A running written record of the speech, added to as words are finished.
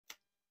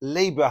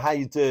Libra, how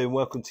you doing?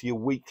 Welcome to your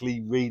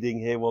weekly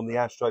reading here on the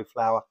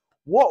Astroflower.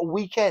 What a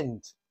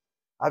weekend!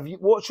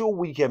 What's your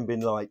weekend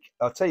been like?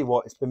 I'll tell you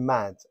what, it's been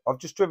mad. I've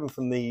just driven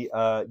from the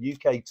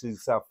UK to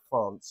South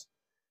France,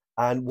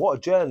 and what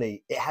a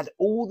journey! It had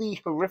all the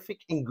horrific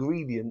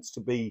ingredients to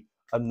be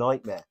a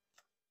nightmare,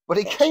 but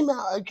it came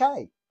out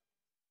okay.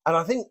 And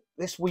I think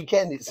this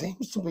weekend, it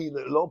seems to me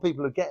that a lot of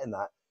people are getting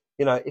that.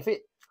 You know,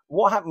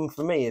 what happened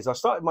for me is I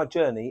started my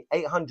journey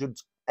 800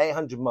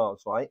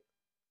 miles, right?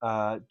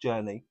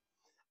 Journey.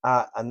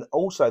 And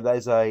also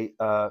there's a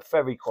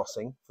ferry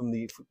crossing from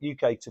the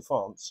UK to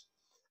France.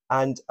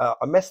 And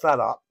I messed that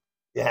up.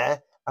 Yeah.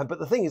 But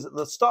the thing is, at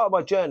the start of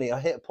my journey, I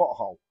hit a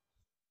pothole,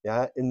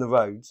 yeah, in the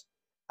roads.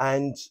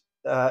 And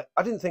I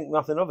didn't think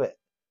nothing of it.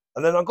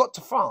 And then I got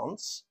to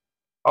France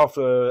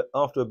after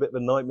a bit of a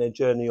nightmare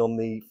journey on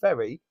the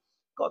ferry,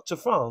 got to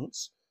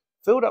France,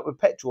 filled up with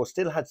petrol,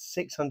 still had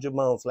 600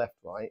 miles left,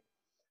 right?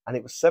 And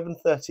it was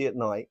 7:30 at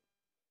night.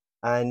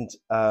 And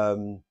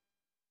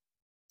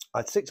I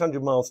had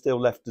 600 miles still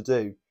left to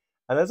do.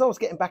 And as I was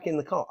getting back in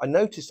the car, I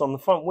noticed on the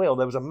front wheel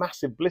there was a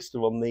massive blister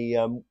on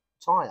the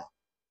tyre.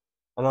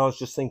 And I was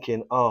just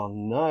thinking, oh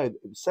no, it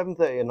was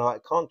 7:30 at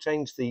night, I can't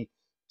change the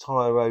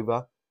tyre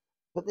over.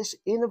 But this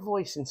inner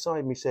voice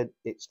inside me said,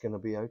 it's going to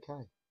be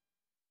okay.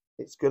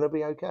 It's going to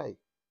be okay.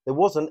 There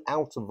was an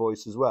outer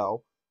voice as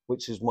well,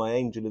 which is my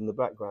angel in the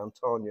background,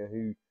 Tanya,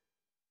 who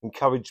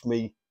encouraged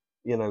me,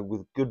 you know,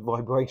 with good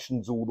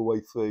vibrations all the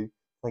way through.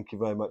 Thank you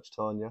very much,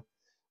 Tanya.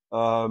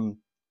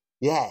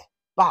 Yeah,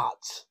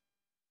 but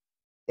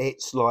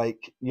it's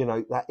like, you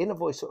know, that inner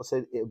voice sort of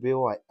said it'll be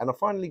all right. And I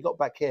finally got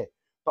back here.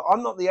 But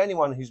I'm not the only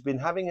one who's been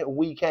having a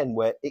weekend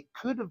where it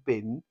could have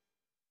been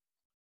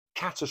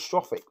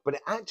catastrophic, but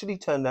it actually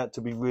turned out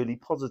to be really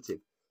positive.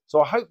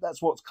 So I hope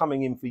that's what's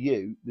coming in for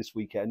you this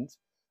weekend.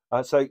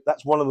 So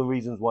that's one of the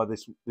reasons why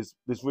this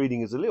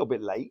reading is a little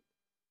bit late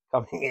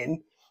coming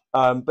in.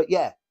 But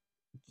yeah,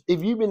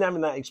 if you've been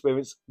having that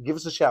experience, give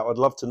us a shout. I'd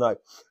love to know.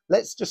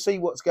 Let's just see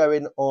what's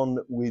going on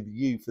with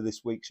you for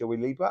this week, shall we,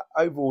 Libra?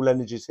 Overall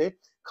energies here.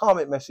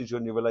 Karmic message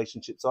on your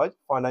relationship side,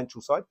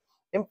 financial side,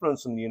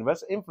 influence from the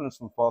universe, influence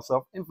from past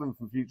self, influence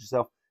from future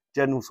self,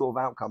 general sort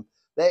of outcome.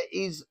 There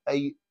is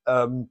a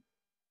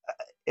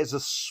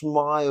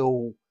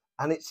smile,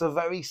 and it's a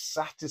very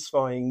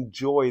satisfying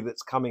joy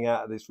that's coming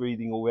out of this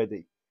reading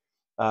already.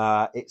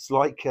 It's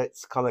like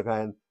it's kind of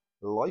going,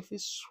 life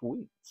is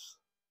sweet.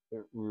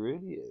 It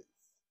really is.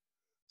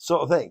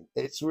 Sort of thing.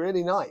 It's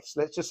really nice.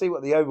 Let's just see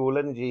what the overall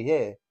energy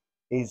here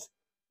is.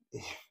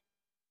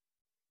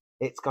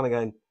 It's kind of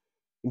going,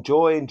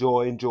 enjoy,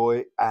 enjoy,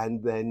 enjoy,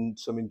 and then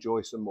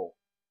enjoy some more.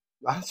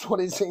 That's what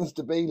it seems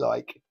to be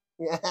like.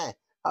 Yeah,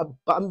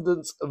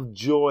 abundance of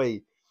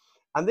joy.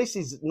 And this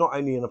is not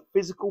only in a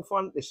physical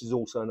front, this is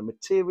also in a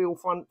material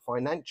front,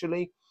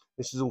 financially.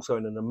 This is also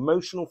in an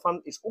emotional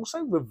front. It's also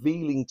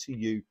revealing to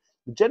you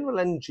the general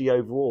energy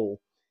overall.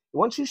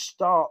 Once you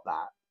start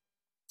that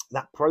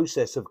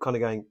process of kind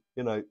of going,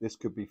 you know, this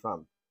could be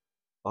fun.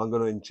 I'm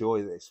going to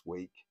enjoy this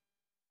week.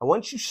 And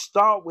once you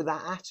start with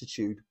that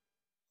attitude,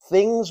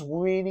 things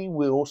really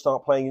will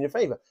start playing in your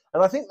favor.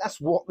 And I think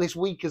that's what this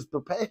weekend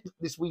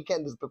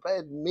has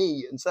prepared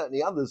me and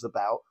certainly others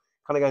about,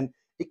 kind of going,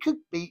 it could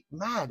be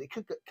mad.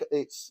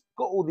 It's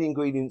got all the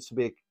ingredients to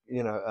be,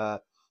 you know,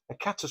 a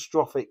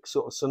catastrophic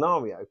sort of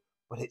scenario,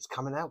 but it's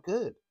coming out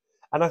good.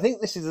 And I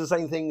think this is the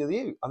same thing with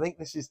you. I think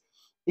this is,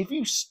 if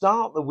you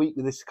start the week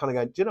with this kind of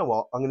going, do you know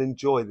what? I'm going to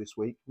enjoy this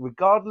week,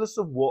 regardless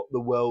of what the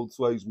world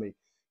throws me,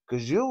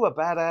 because you're a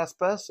badass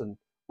person.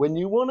 When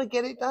you want to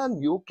get it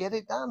done, you'll get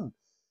it done.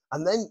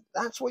 And then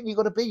that's what you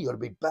got to be. You got to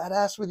be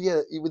badass with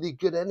your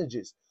good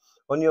energies.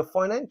 On your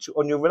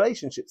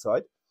relationship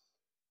side,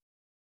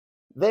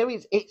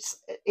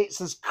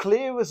 it's as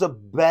clear as a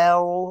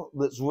bell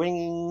that's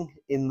ringing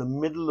in the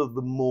middle of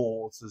the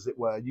moors, as it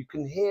were. You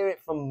can hear it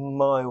from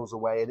miles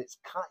away, and it's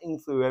cutting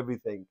through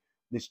everything.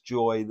 This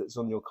joy that's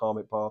on your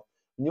karmic path.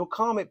 And your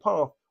karmic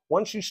path,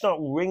 once you start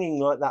ringing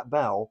like that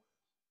bell,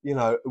 you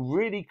know,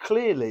 really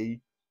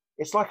clearly,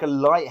 it's like a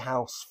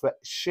lighthouse for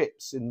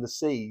ships in the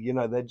sea. You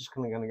know, they're just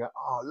kind of going to go,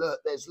 oh, look,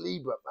 there's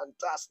Libra,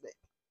 fantastic.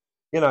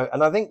 You know,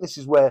 and I think this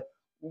is where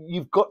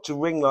you've got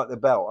to ring like the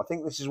bell. I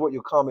think this is what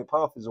your karmic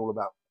path is all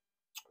about.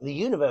 The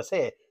universe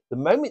here, the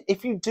moment,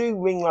 if you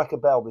do ring like a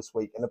bell this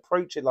week and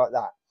approach it like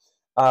that,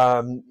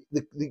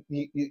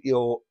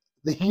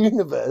 the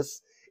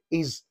universe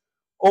is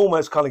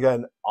almost kind of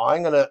going,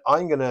 I'm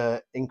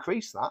gonna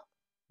increase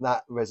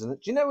that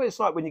resonance. Do you know what it's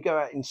like when you go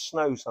out in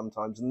snow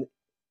sometimes and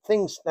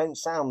things don't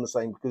sound the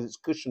same because it's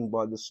cushioned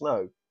by the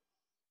snow?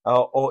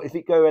 Or if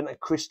it go in a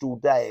crystal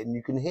day and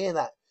you can hear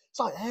that, it's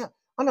like,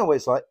 I know what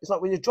it's like. It's like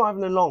when you're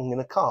driving along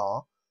in a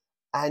car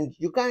and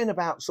you're going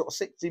about sort of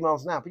 60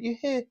 miles an hour, but you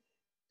hear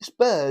this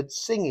bird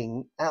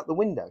singing out the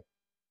window.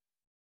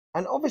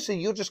 And obviously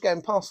you're just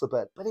going past the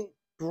bird, but it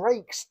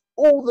breaks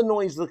all the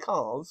noise of the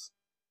cars.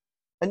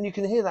 And you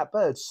can hear that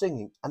bird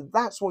singing, and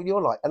that's what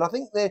you're like. And I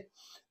think the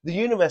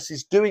universe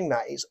is doing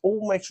that. It's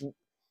almost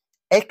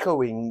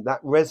echoing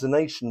that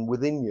resonation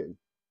within you.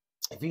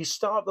 If you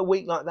start the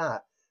week like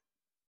that,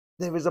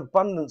 there is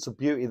abundance of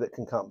beauty that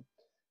can come.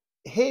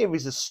 Here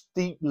is a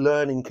steep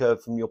learning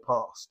curve from your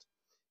past.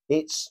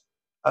 It's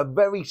a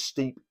very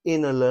steep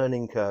inner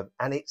learning curve,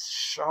 and it's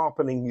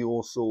sharpening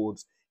your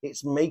swords.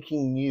 It's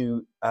making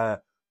you,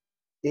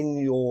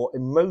 in your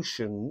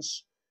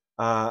emotions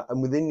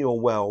and within your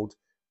world,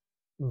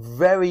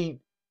 very,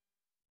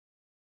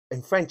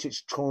 in French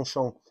it's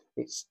tranchant.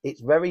 It's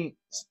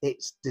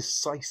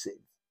decisive.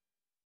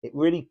 It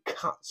really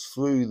cuts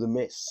through the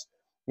mist,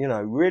 you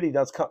know, really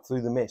does cut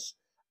through the mist.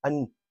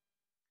 And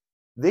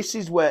this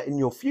is where in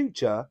your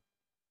future,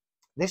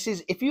 this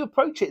is, if you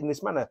approach it in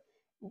this manner,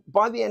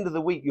 by the end of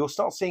the week, you'll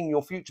start seeing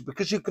your future,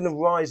 because you're going to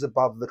rise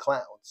above the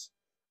clouds,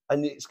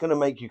 and it's going to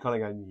make you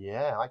kind of go,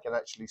 yeah, I can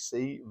actually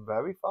see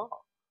very far,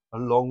 a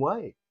long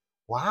way.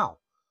 Wow,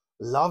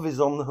 love is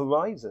on the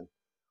horizon.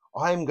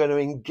 I am going to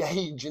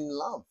engage in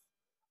love,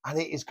 and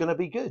it is going to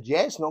be good.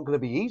 Yeah, it's not going to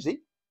be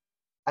easy,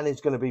 and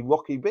it's going to be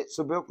rocky bits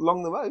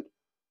along the road,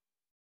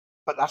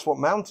 but that's what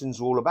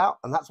mountains are all about.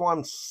 And that's why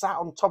I'm sat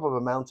on top of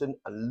a mountain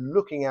and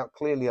looking out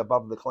clearly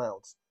above the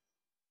clouds.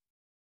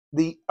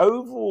 The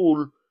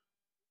overall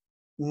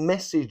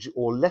message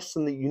or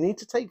lesson that you need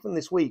to take from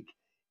this week,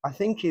 I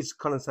think, is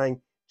kind of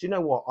saying, do you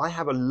know what? I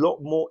have a lot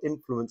more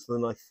influence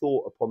than I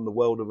thought upon the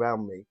world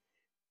around me,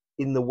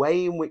 in the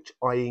way in which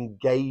I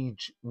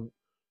engage in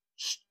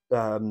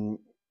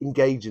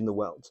the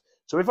world.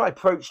 So if I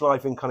approach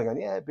life and kind of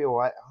going, yeah, it'll be all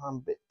right, I'm a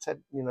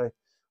bit,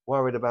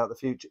 worried about the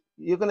future,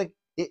 you're going to,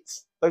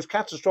 it's those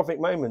catastrophic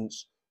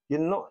moments, you're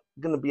not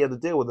going to be able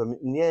to deal with them.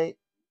 And yeah,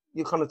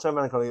 you kind of turn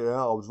around and kind of go,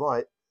 oh, I was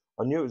right.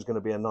 I knew it was going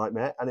to be a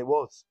nightmare, and it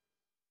was.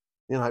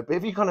 You know, but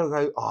if you kind of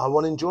go, oh, I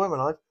want to enjoy my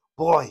life,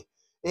 boy,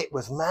 it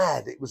was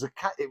mad. It was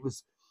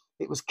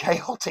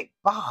chaotic,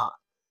 but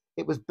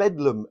it was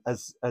bedlam,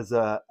 as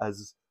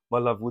my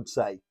love would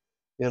say,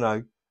 you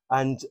know.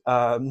 And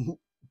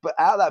but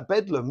out of that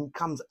bedlam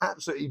comes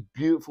absolutely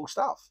beautiful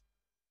stuff.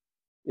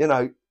 You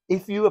know,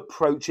 if you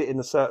approach it in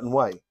a certain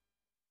way.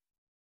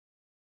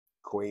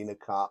 Queen of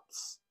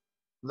Cups.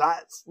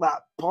 That's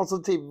that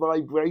positive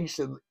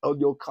vibration on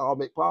your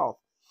karmic path.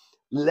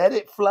 Let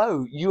it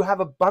flow. You have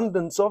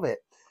abundance of it.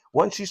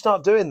 Once you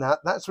start doing that,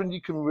 that's when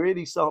you can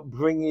really start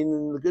bringing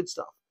in the good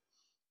stuff.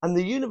 And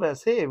the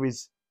universe here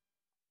is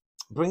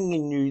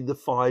bringing you the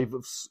Five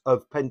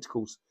of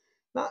Pentacles.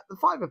 Now, the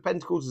Five of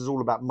Pentacles is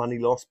all about money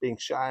loss, being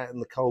shut out in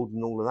the cold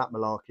and all of that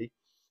malarkey.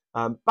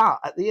 But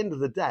at the end of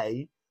the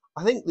day,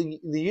 I think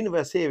the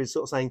universe here is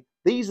sort of saying,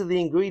 these are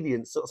the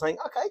ingredients, sort of saying,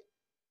 okay,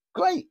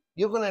 great.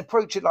 You're going to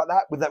approach it like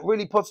that, with that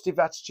really positive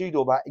attitude,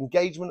 or that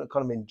engagement, and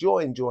kind of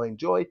enjoy.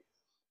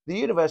 The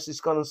universe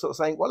is kind of sort of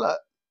saying, well, look,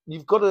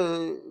 you've got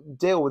to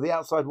deal with the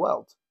outside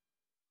world,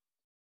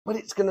 but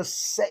it's going to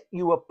set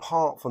you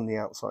apart from the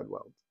outside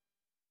world,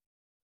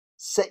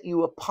 set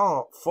you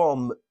apart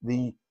from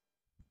the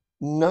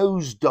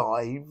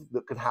nosedive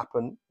that could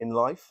happen in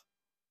life,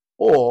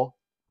 or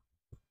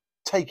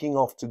taking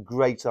off to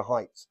greater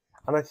heights.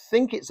 And I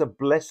think it's a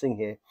blessing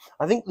here.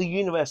 I think the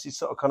universe is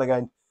sort of kind of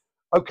going,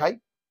 okay,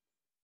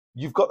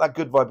 you've got that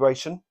good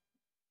vibration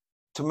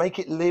to make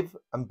it live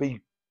and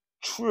be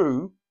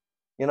true.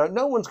 You know,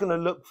 no one's going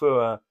to look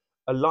for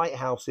a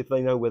lighthouse if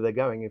they know where they're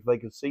going, if they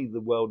can see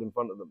the world in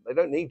front of them. They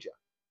don't need you.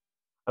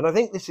 And I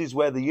think this is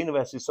where the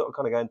universe is sort of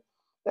kind of going,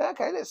 yeah,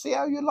 okay, let's see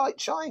how your light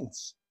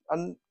shines.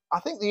 And I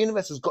think the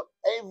universe has got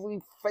every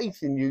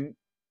faith in you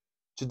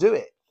to do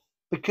it,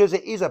 because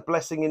it is a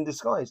blessing in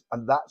disguise.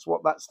 And that's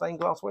what that stained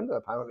glass window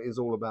apparently is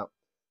all about.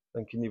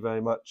 Thanking you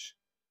very much,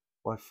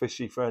 my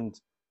fishy friend.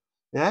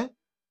 Yeah?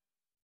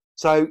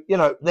 So, you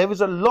know, there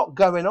was a lot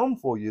going on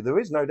for you. There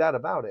is no doubt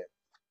about it.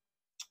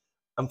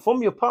 And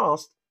from your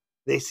past,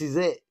 this is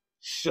it.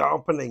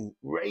 Sharpening,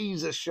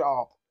 razor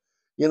sharp.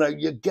 You know,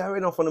 you're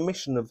going off on a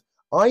mission of,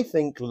 I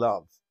think,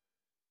 love.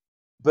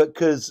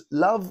 Because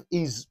love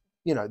is,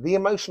 you know, the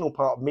emotional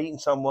part of meeting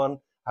someone,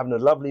 having a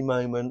lovely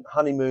moment,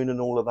 honeymoon and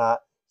all of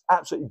that.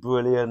 Absolutely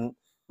brilliant.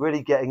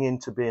 Really getting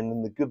into being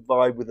in the good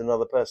vibe with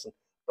another person.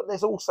 But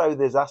there's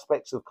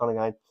aspects of kind of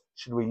going,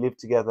 should we live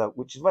together?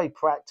 Which is very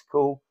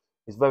practical.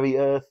 It's very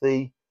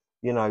earthy,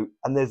 you know,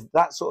 and there's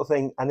that sort of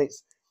thing. And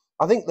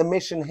I think the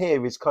mission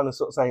here is kind of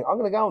sort of saying, I'm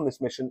going to go on this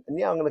mission, and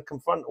yeah, I'm going to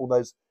confront all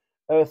those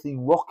earthy,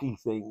 rocky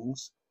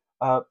things,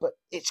 but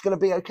it's going to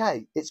be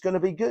okay. It's going to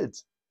be good,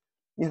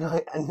 you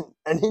know,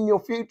 and in your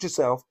future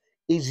self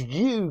is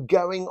you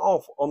going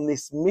off on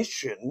this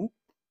mission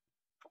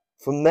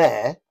from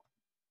there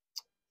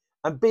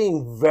and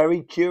being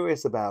very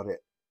curious about it.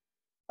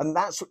 And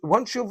that's,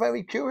 once you're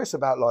very curious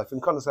about life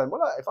and kind of saying,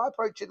 well, if I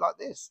approach it like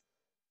this,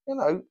 you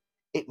know,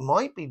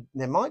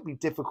 there might be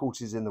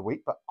difficulties in the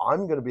week, but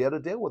I'm going to be able to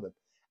deal with them.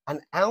 And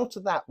out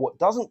of that, what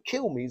doesn't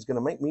kill me is going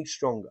to make me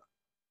stronger.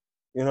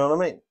 You know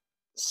what I mean?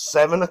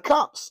 Seven of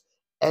Cups,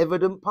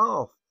 evident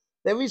path.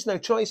 There is no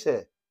choice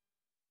here.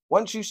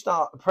 Once you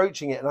start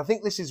approaching it, and I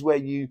think this is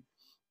where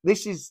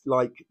this is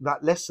like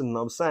that lesson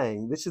I'm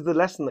saying, this is the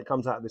lesson that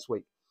comes out of this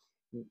week.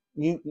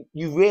 You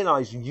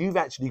realize you've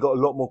actually got a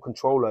lot more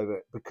control over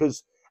it,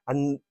 because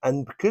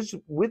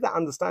with that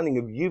understanding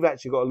of you've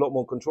actually got a lot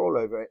more control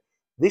over it,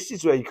 this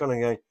is where you kind of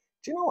go,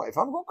 do you know what? If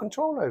I've got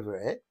control over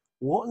it,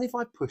 what if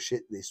I push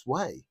it this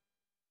way?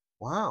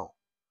 Wow.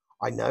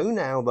 I know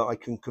now that I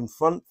can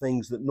confront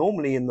things that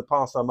normally in the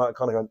past I might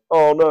kind of go,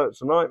 oh no,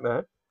 it's a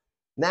nightmare.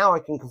 Now I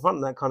can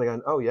confront that kind of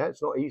going, oh yeah,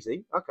 it's not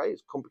easy. Okay,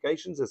 it's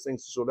complications, there's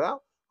things to sort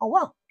out. Oh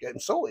wow, get them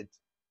sorted.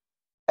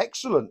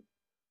 Excellent.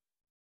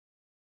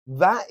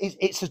 That is,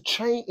 it's a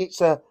change.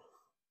 It's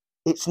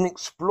an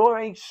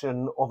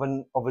exploration of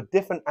a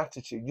different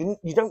attitude.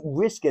 You don't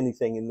risk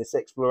anything in this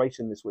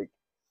exploration this week.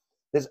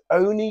 There's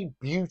only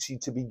beauty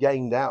to be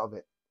gained out of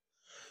it.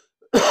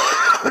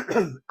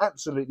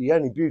 Absolutely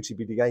only beauty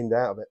to be gained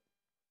out of it.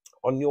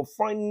 On your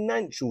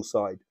financial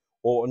side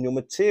or on your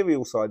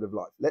material side of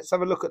life, let's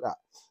have a look at that.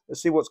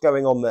 Let's see what's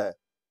going on there.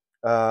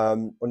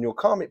 On your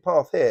karmic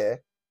path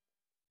here,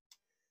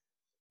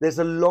 there's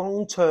a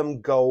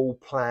long-term goal,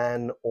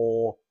 plan,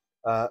 or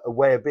a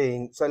way of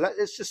being. So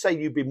let's just say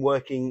you've been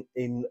working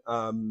in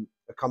a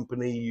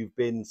company, you've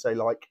been, say,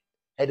 like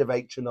head of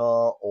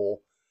H&R, or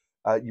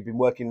you've been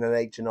working in an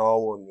H&R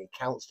or in the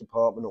accounts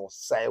department or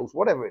sales,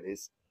 whatever it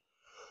is.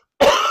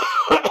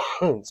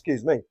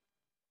 Excuse me,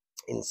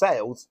 in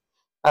sales.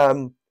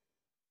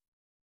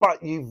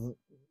 But you've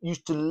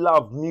used to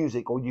love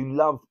music, or you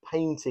love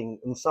painting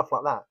and stuff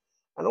like that.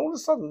 And all of a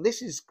sudden,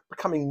 this is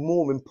becoming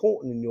more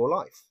important in your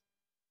life.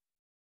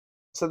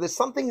 So there's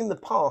something in the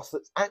past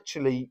that's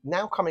actually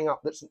now coming up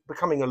that's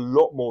becoming a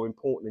lot more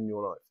important in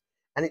your life.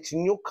 And it's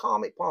in your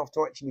karmic path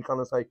to actually kind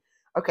of say,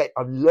 okay,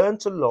 I've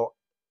learned a lot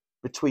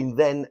between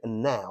then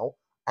and now,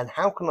 and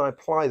how can I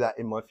apply that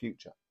in my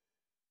future?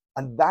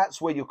 And that's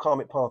where your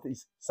karmic path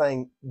is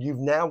saying you've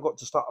now got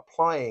to start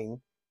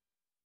applying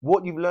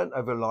what you've learned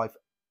over life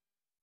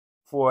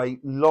for a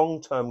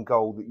long-term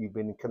goal that you've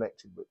been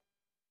connected with,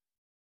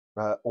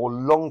 or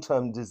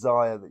long-term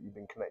desire that you've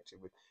been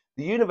connected with.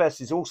 The universe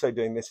is also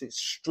doing this. It's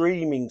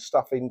streaming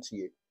stuff into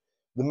you.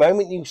 The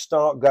moment you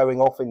start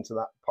going off into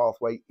that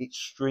pathway, it's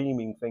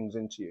streaming things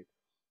into you.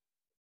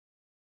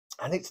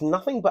 And it's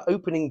nothing but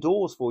opening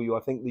doors for you, I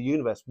think, the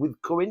universe, with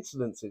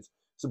coincidences.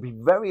 So be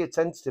very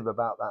attentive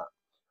about that.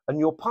 And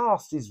your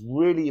past is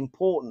really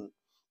important.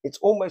 It's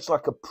almost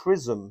like a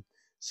prism,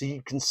 so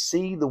you can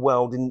see the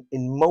world in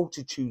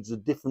multitudes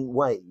of different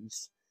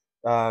ways,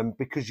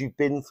 because you've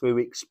been through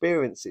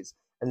experiences.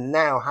 And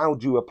now how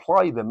do you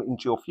apply them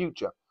into your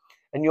future?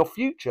 And your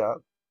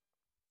future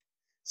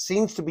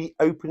seems to be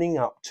opening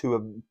up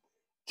to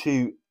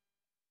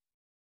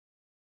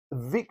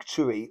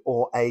victory,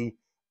 or a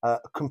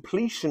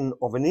completion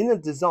of an inner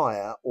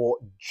desire or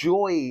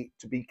joy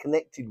to be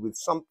connected with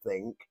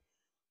something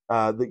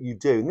that you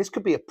do. And this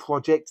could be a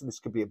project, this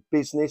could be a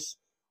business,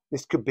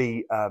 this could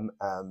be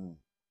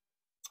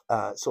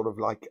sort of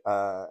like,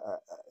 I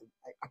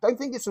don't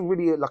think it's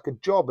really like a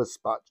job as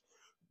such,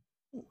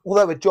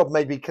 although a job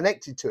may be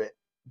connected to it,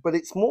 but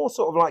it's more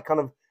sort of like kind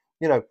of,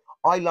 you know,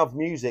 I love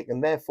music,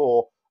 and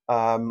therefore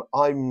I'm,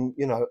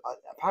 you know,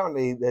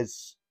 apparently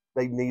there's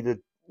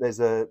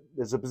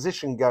a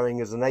position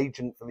going as an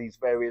agent for these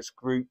various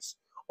groups.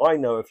 I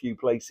know a few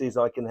places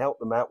I can help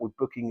them out with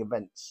booking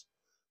events.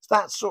 It's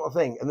that sort of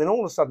thing. And then all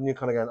of a sudden you're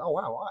kind of going, oh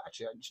wow,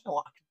 actually, you know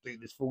what, I could do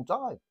this full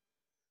time.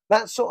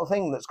 That sort of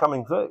thing that's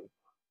coming through.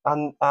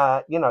 And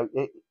you know,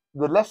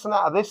 the lesson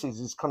out of this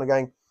is kind of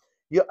going,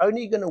 you're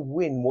only going to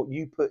win what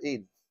you put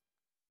in.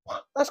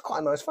 That's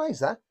quite a nice phrase,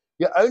 that.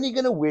 You're only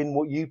going to win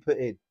what you put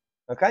in.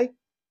 Okay?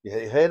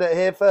 You heard it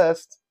here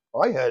first.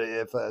 I heard it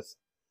here first.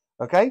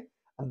 Okay?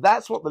 And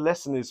that's what the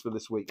lesson is for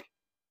this week.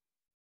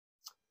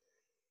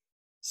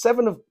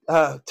 10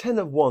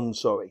 of Wands,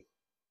 sorry.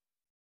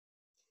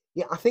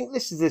 Yeah, I think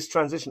this is this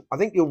transition. I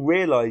think you're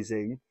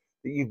realizing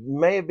that you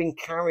may have been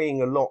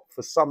carrying a lot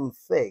for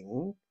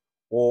something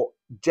or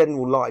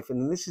general life.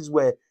 And this is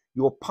where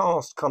your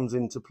past comes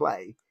into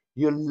play.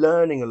 You're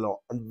learning a lot.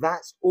 And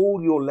that's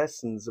all your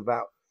lessons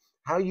about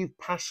how you've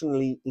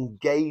passionately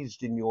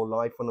engaged in your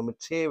life on a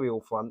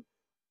material front.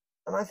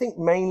 And I think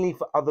mainly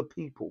for other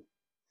people.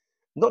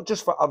 Not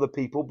just for other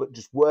people, but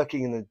just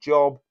working in a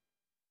job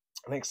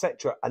and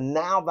etc. And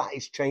now that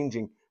is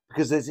changing,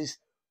 because there's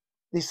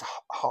this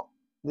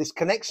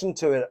connection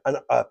to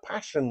a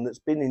passion that's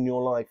been in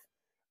your life,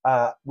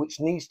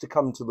 which needs to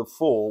come to the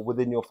fore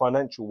within your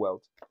financial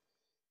world.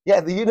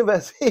 Yeah, the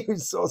universe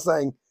is sort of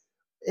saying,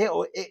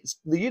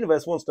 the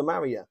universe wants to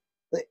marry you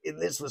in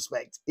this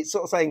respect. It's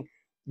sort of saying,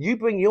 you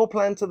bring your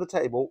plan to the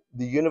table,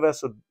 the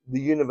universe will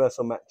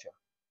match you.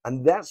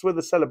 And that's where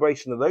the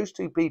celebration of those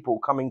two people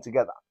coming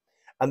together.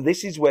 And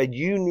this is where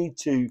you need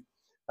to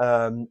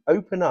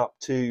open up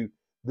to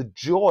the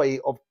joy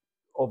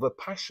of a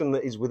passion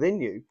that is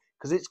within you,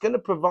 because it's going to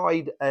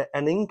provide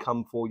an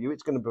income for you.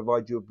 It's going to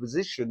provide you a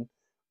position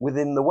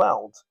within the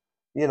world,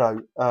 you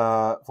know,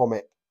 from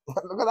it.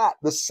 Look at that,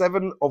 the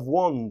 7 of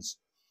Wands.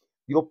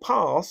 Your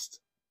past,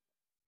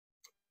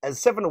 as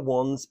 7 of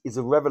Wands, is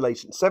a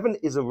revelation. 7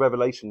 is a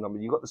revelation number.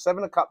 You've got the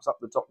 7 of Cups up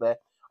the top there.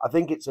 I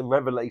think it's a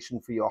revelation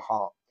for your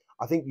heart.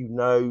 I think you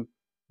know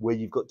where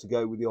you've got to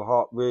go with your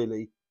heart,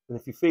 really. And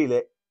if you feel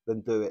it,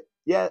 then do it.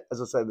 Yeah, as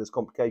I say, there's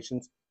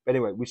complications. But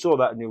anyway, we saw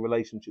that in your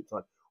relationship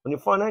side. On your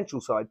financial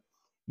side,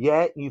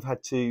 Yeah, you've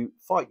had to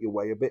fight your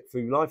way a bit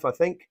through life, I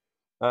think,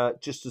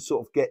 just to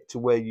sort of get to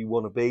where you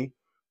want to be.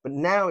 But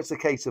now it's a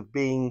case of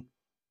being,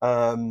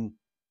 I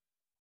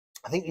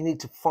think you need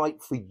to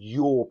fight for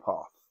your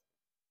path,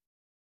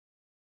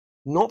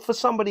 not for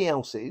somebody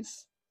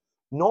else's,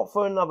 not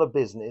for another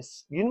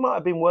business. You might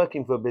have been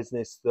working for a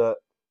business that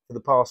for the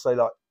past, say,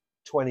 like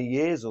 20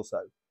 years or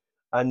so.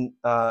 And,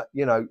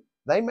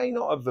 they may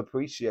not have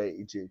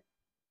appreciated you,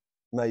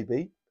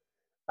 maybe,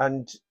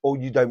 or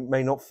you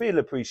may not feel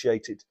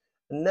appreciated.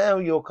 And now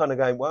you're kind of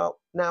going, well,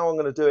 now I'm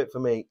going to do it for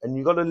me. And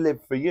you've got to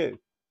live for you.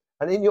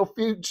 And in your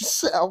future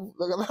self,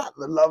 look at that,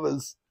 the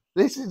lovers.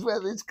 This is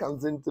where this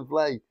comes into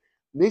play.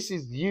 This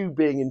is you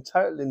being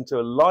into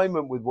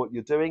alignment with what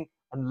you're doing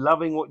and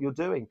loving what you're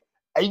doing.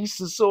 Ace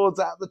of Swords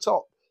at the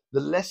top. The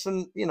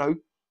lesson, you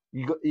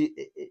got.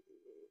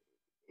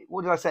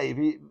 What did I say? If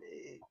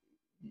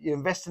you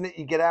invest in it,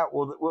 you get out.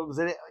 Or what was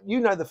it?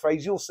 You know the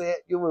phrase. You'll see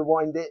it. You'll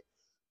rewind it.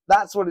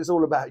 That's what it's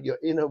all about. Your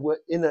inner.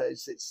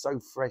 It's so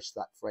fresh,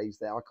 that phrase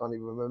there. I can't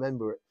even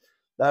remember it.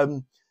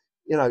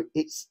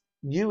 It's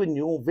you and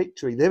your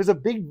victory. There's a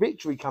big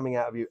victory coming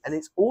out of you, and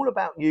it's all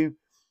about you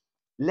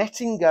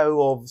letting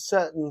go of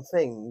certain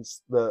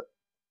things that,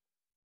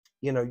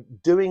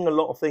 doing a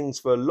lot of things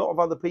for a lot of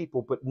other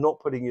people, but not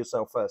putting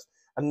yourself first.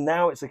 And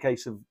now it's a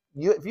case of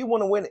you. If you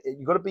want to win it,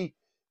 you got to be.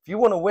 If you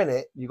want to win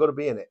it, you got to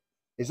be in it.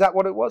 Is that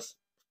what it was?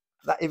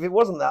 That if it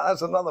wasn't that,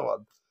 that's another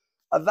one.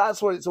 And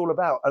that's what it's all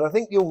about. And I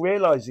think you're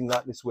realizing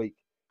that this week.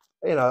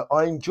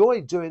 I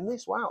enjoy doing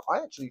this. Wow,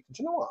 do you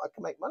know what? I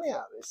can make money out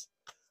of this.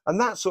 And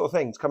that sort of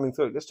thing's coming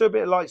through. Let's do a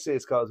bit of light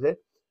seers cards here.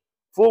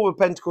 Four of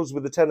Pentacles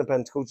with the Ten of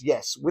Pentacles.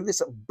 Yes, with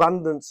this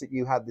abundance that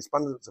you have, this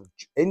abundance of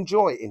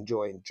enjoy.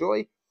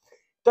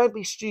 Don't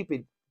be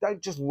stupid.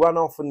 Don't just run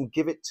off and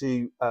give it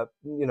to,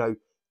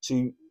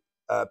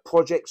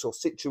 projects or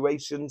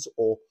situations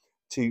or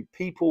to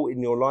people in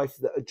your life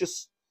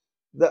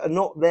that are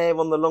not there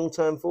on the long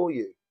term for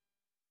you.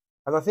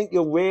 And I think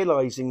you're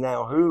realizing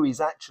now who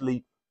is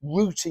actually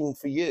rooting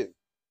for you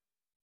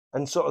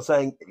and sort of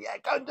saying, yeah,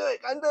 go and do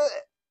it.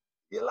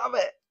 You love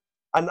it.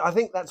 And I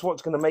think that's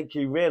what's going to make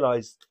you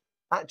realize,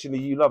 actually,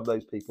 you love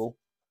those people,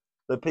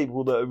 the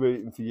people that are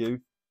rooting for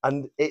you.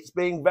 And it's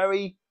being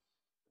very,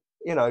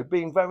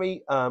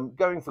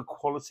 going for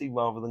quality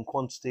rather than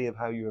quantity of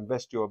how you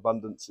invest your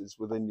abundances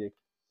within you.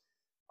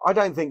 I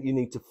don't think you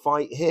need to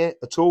fight here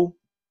at all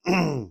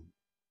on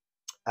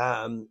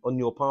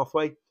your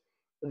pathway.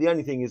 The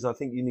only thing is, I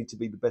think you need to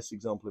be the best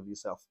example of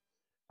yourself.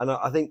 And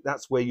I think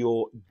that's where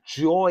your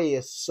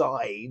joyous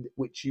side,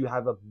 which you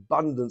have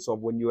abundance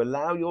of, when you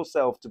allow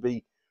yourself to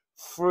be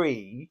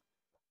free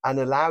and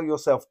allow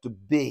yourself to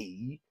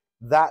be,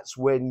 that's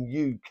when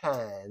you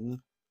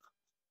can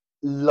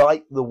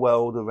light the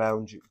world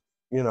around you,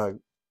 in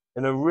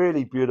a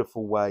really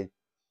beautiful way.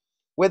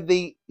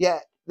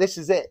 This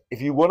is it. If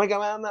you want to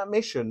go out on that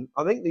mission,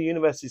 I think the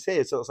universe is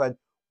here sort of saying,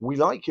 we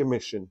like your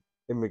mission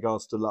in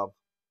regards to love.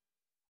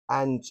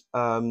 And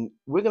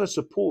we're going to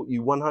support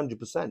you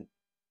 100%.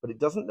 But it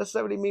doesn't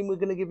necessarily mean we're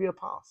going to give you a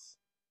pass.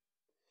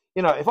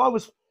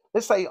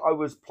 Let's say I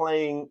was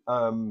playing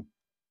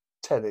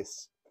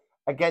tennis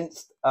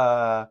against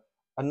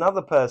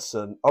another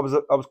person. I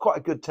was quite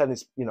a good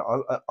tennis.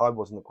 I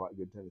wasn't quite a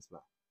good tennis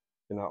player.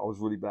 I was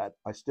really bad.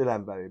 I still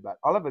am very bad.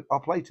 I'll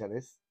play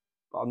tennis,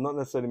 but I'm not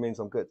necessarily means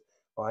I'm good,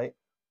 right?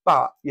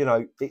 But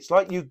it's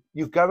like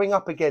you're going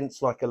up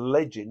against like a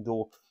legend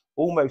or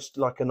almost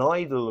like an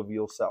idol of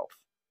yourself.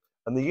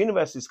 And the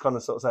universe is kind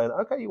of sort of saying,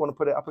 okay, you want to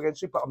put it up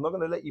against you, but I'm not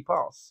going to let you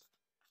pass.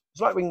 It's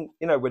like when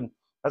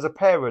as a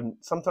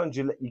parent, sometimes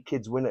you let your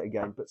kids win at a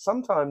game, but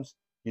sometimes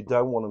you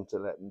don't want them to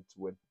let them to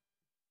win.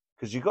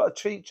 Because you've got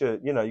to teach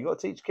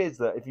kids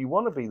that if you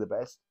want to be the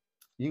best,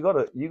 you got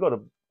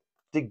to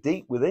dig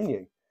deep within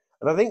you.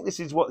 And I think this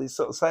is what it's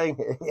sort of saying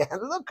here. Yeah,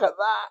 look at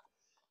that.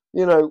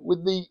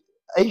 With the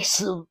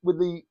with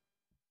the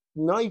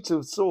Knight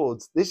of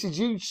Swords, this is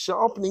you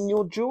sharpening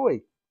your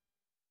joy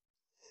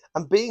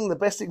and being the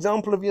best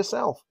example of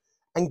yourself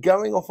and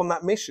going off on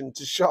that mission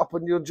to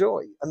sharpen your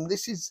joy. And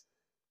this is,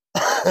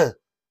 it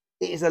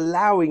is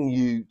allowing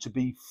you to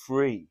be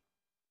free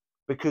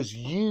because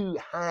you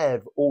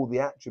have all the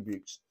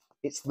attributes.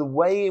 It's the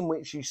way in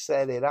which you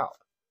set it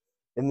up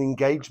in the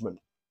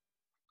engagement.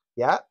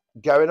 Yeah,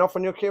 going off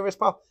on your curious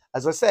path.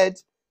 As I said,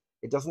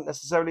 it doesn't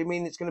necessarily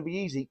mean it's going to be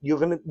easy. You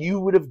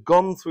would have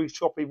gone through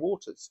choppy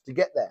waters to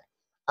get there.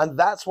 And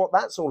that's what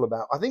that's all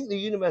about. I think the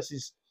universe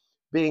is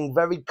being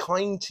very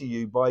kind to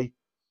you by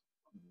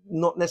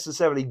not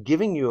necessarily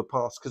giving you a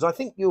pass, because I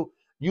think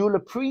you'll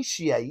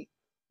appreciate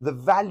the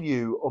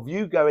value of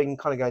you going,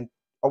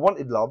 I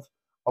wanted love,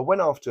 I went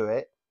after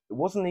it, it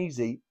wasn't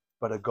easy,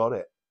 but I got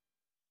it.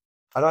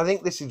 And I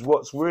think this is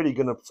what's really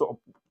going to sort of,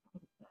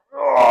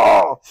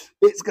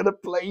 it's going to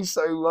play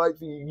so right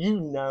for you.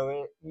 You know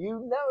it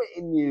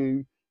in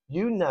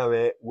you know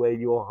it where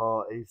your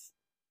heart is.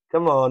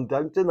 Come on,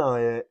 don't deny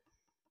it.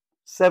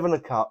 7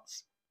 of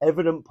Cups,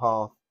 evident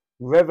path,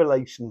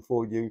 revelation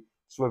for you.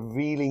 It's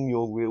revealing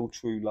your real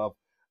true love.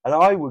 And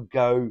I would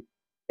go,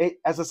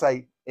 as I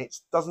say, it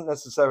doesn't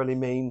necessarily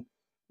mean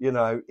you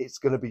know, it's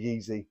going to be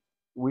easy.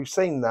 We've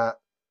seen that,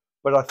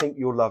 but I think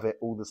you'll love it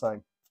all the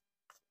same.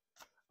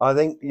 I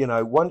think, you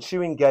know, once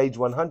you engage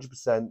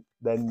 100%,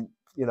 then,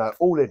 you know,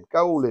 all in,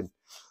 go all in.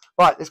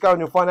 Right, let's go on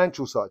your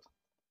financial side.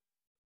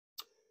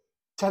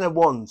 10 of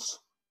Wands.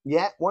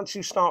 Yeah, once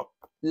you start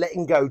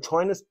letting go,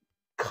 trying to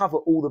cover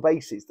all the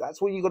bases,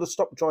 that's what you've got to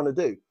stop trying to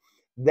do.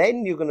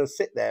 Then you're going to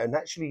sit there and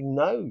actually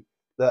know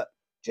that,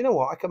 do you know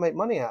what, I can make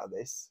money out of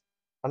this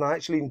and I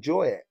actually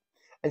enjoy it.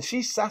 And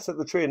she sat at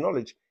the tree of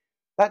knowledge.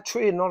 That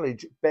tree of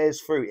knowledge bears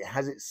fruit. It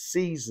has its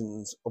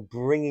seasons of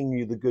bringing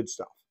you the good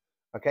stuff.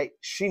 Okay,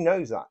 she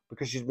knows that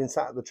because she's been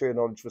sat at the tree of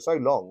knowledge for so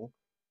long.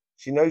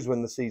 She knows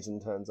when the season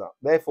turns up.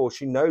 Therefore,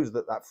 she knows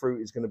that that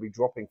fruit is going to be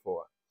dropping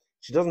for her.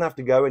 She doesn't have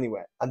to go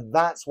anywhere. And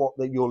that's what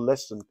your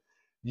lesson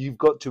you've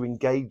got to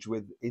engage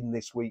with in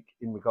this week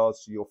in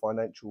regards to your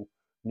financial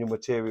and your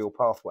material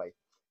pathway.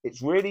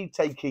 It's really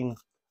taking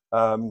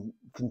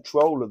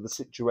control of the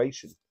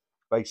situation,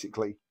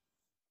 basically.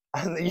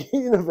 And the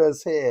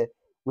universe here,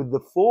 with the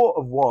 4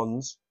 of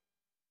Wands,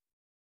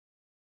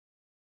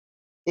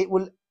 it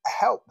will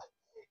help.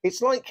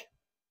 It's like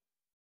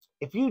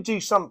if you do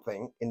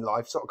something in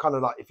life, sort of kind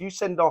of like if you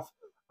send off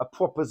a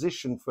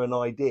proposition for an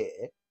idea,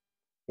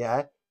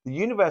 yeah, the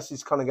universe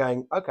is kind of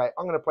going, okay,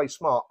 I'm going to play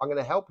smart. I'm going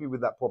to help you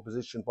with that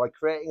proposition by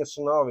creating a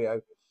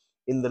scenario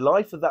in the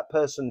life of that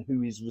person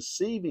who is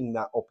receiving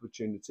that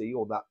opportunity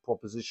or that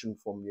proposition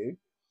from you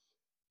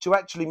to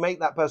actually make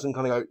that person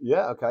kind of go,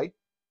 yeah, okay.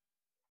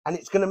 And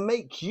it's going to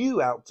make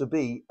you out to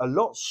be a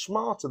lot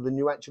smarter than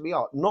you actually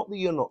are. Not that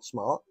you're not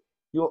smart.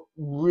 You're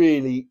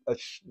really,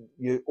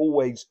 you're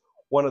always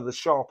one of the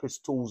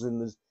sharpest tools in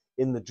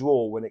the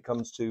drawer when it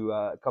comes to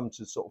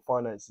sort of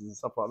finances and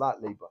stuff like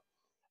that, Libra.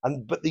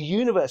 But the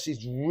universe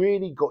has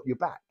really got your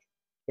back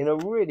in a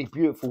really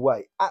beautiful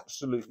way,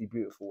 absolutely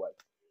beautiful way,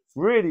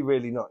 really,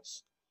 really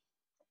nice.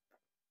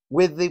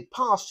 With the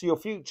past to your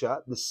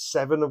future, the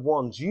 7 of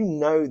Wands, you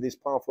know this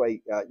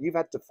pathway. You've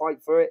had to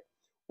fight for it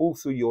all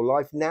through your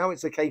life. Now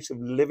it's a case of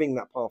living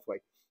that pathway.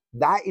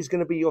 That is going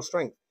to be your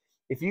strength.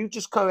 If you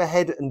just go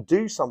ahead and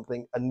do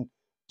something and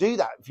do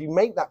that, if you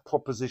make that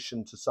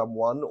proposition to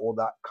someone or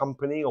that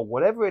company or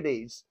whatever it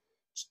is,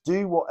 just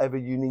do whatever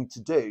you need to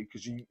do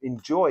because you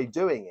enjoy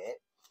doing it.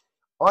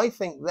 I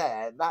think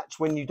that's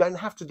when you don't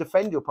have to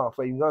defend your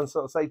pathway. You go and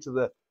sort of say to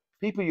the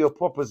people you're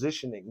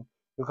propositioning,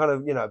 your kind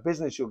of, you know,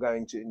 business you're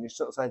going to, and you're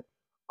sort of saying,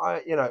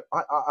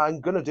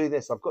 I'm going to do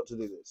this. I've got to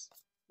do this.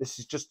 This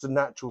is just a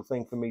natural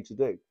thing for me to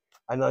do.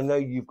 And I know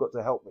you've got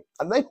to help me.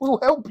 And they will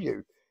help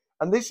you.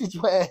 And this is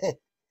where,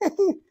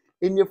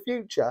 in your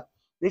future,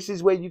 this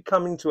is where you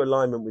come into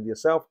alignment with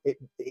yourself.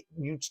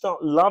 You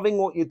start loving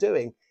what you're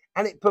doing.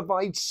 And it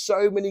provides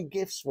so many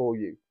gifts for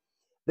you.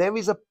 There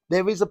is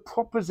a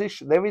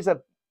proposition. There is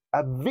a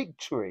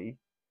victory,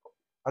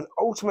 an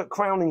ultimate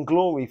crowning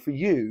glory for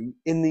you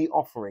in the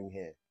offering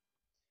here.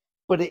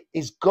 But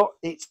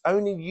it's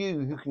only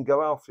you who can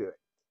go after it.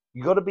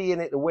 You got to be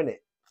in it to win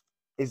it.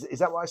 Is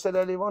that what I said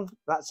earlier on?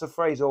 That's a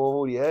phrase I've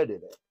already heard in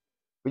it.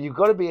 But you've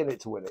got to be in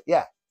it to win it.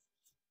 Yeah.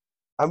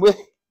 And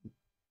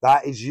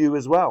that is you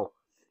as well.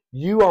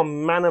 You are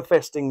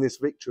manifesting this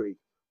victory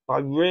by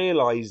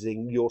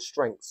realizing your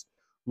strengths,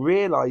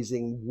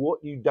 realizing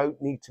what you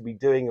don't need to be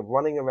doing of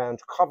running around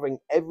covering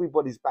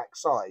everybody's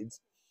backsides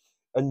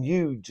and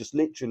you just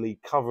literally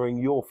covering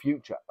your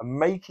future and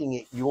making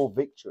it your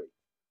victory,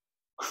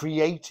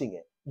 creating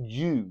it.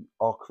 You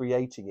are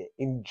creating it.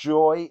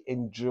 Enjoy,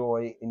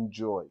 enjoy,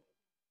 enjoy.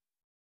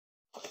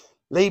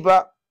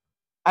 Libra,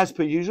 as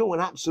per usual,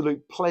 an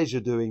absolute pleasure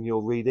doing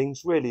your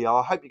readings. Really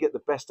are. I hope you get the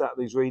best out of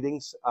these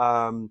readings.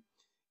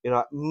 You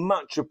know,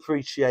 much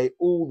appreciate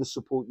all the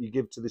support you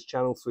give to this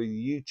channel through the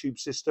YouTube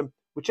system,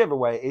 whichever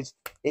way it is.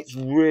 It's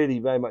really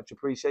very much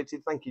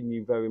appreciated. Thanking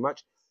you very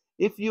much.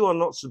 If you are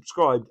not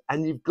subscribed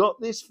and you've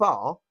got this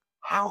far,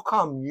 how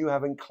come you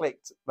haven't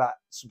clicked that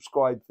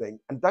subscribe thing?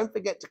 And don't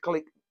forget to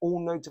click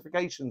all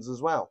notifications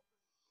as well.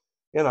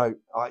 You know,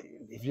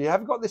 if you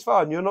haven't got this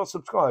far and you're not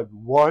subscribed,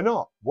 why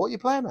not? What are you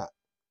playing at?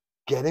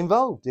 Get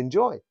involved.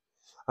 Enjoy.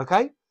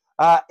 Okay?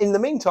 In the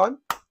meantime,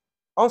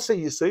 I'll see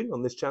you soon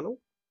on this channel.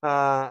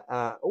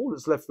 All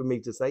that's left for me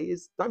to say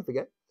is, don't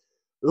forget,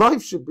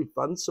 life should be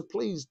fun, so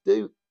please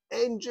do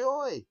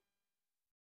enjoy.